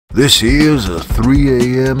This here's a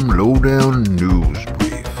 3 a.m. lowdown news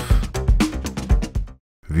brief.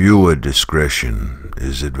 Viewer discretion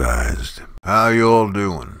is advised. How you all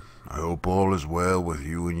doing? I hope all is well with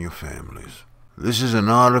you and your families. This is an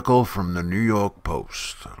article from the New York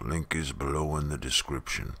Post. Link is below in the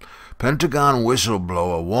description. Pentagon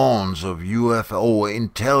whistleblower warns of UFO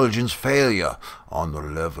intelligence failure on the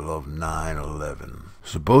level of 9/11.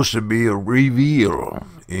 Supposed to be a reveal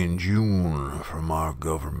in June from our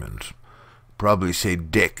government. Probably say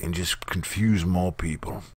dick and just confuse more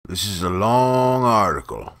people. This is a long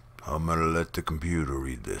article. I'm gonna let the computer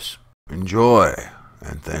read this. Enjoy,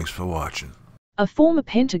 and thanks for watching. A former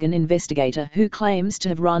Pentagon investigator who claims to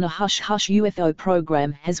have run a hush-hush UFO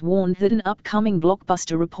program has warned that an upcoming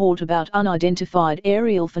blockbuster report about unidentified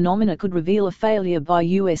aerial phenomena could reveal a failure by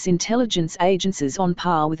U.S. intelligence agencies on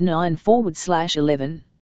par with 9/11.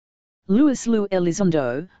 Luis Lou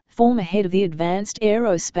Elizondo, former head of the Advanced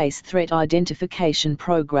Aerospace Threat Identification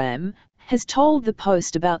Program, has told the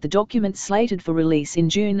Post about the document slated for release in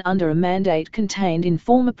June under a mandate contained in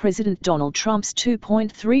former President Donald Trump's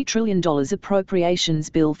 $2.3 trillion appropriations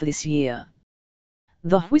bill for this year.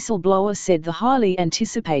 The whistleblower said the highly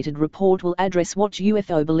anticipated report will address what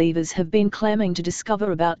UFO believers have been claiming to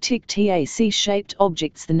discover about Tic-Tac-shaped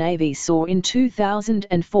objects the Navy saw in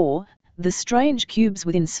 2004, the strange cubes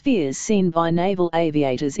within spheres seen by naval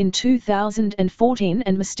aviators in 2014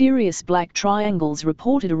 and mysterious black triangles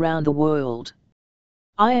reported around the world.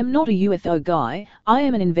 I am not a UFO guy, I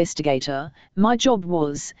am an investigator. My job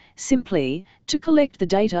was, simply, to collect the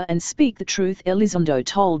data and speak the truth, Elizondo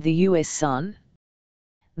told the U.S. Sun.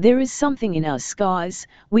 There is something in our skies,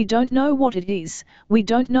 we don't know what it is, we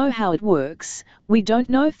don't know how it works, we don't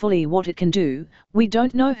know fully what it can do, we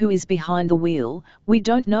don't know who is behind the wheel, we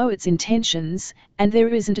don't know its intentions, and there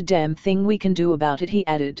isn't a damn thing we can do about it, he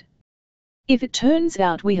added. If it turns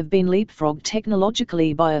out we have been leapfrogged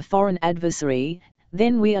technologically by a foreign adversary,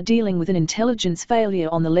 then we are dealing with an intelligence failure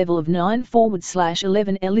on the level of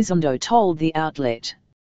 9/11, Elizondo told the outlet.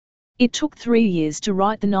 It took 3 years to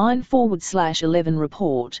write the 9/11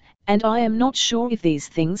 report, and I am not sure if these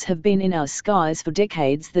things have been in our skies for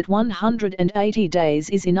decades that 180 days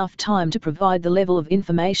is enough time to provide the level of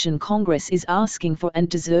information Congress is asking for and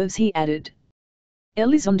deserves, he added.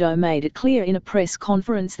 Elizondo made it clear in a press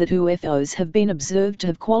conference that UFOs have been observed to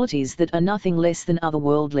have qualities that are nothing less than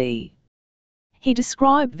otherworldly. He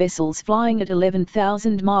described vessels flying at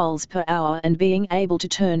 11,000 miles per hour and being able to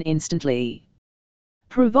turn instantly.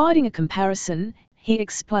 Providing a comparison, he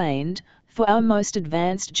explained, for our most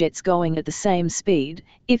advanced jets going at the same speed,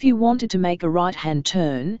 if you wanted to make a right-hand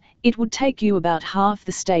turn, it would take you about half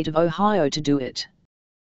the state of Ohio to do it.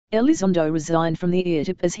 Elizondo resigned from the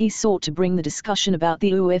IRTIP as he sought to bring the discussion about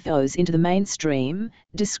the UFOs into the mainstream,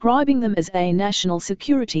 describing them as a national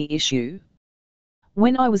security issue.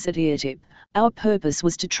 When I was at IRTIP, our purpose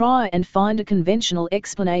was to try and find a conventional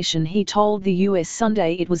explanation, he told the US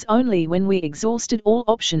Sunday. It was only when we exhausted all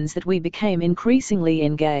options that we became increasingly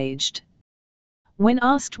engaged. When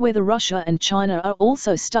asked whether Russia and China are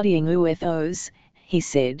also studying UFOs, he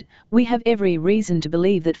said, we have every reason to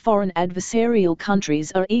believe that foreign adversarial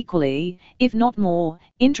countries are equally, if not more,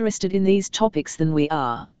 interested in these topics than we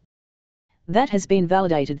are. That has been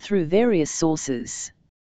validated through various sources.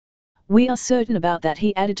 We are certain about that,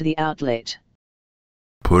 he added to the outlet.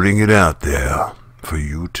 Putting it out there for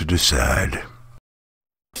you to decide.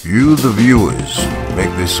 You, the viewers,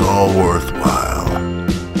 make this all worthwhile.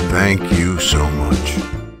 Thank you so much.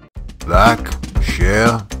 Like,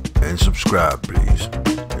 share, and subscribe, please.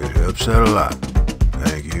 It helps out a lot.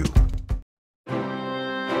 Thank you.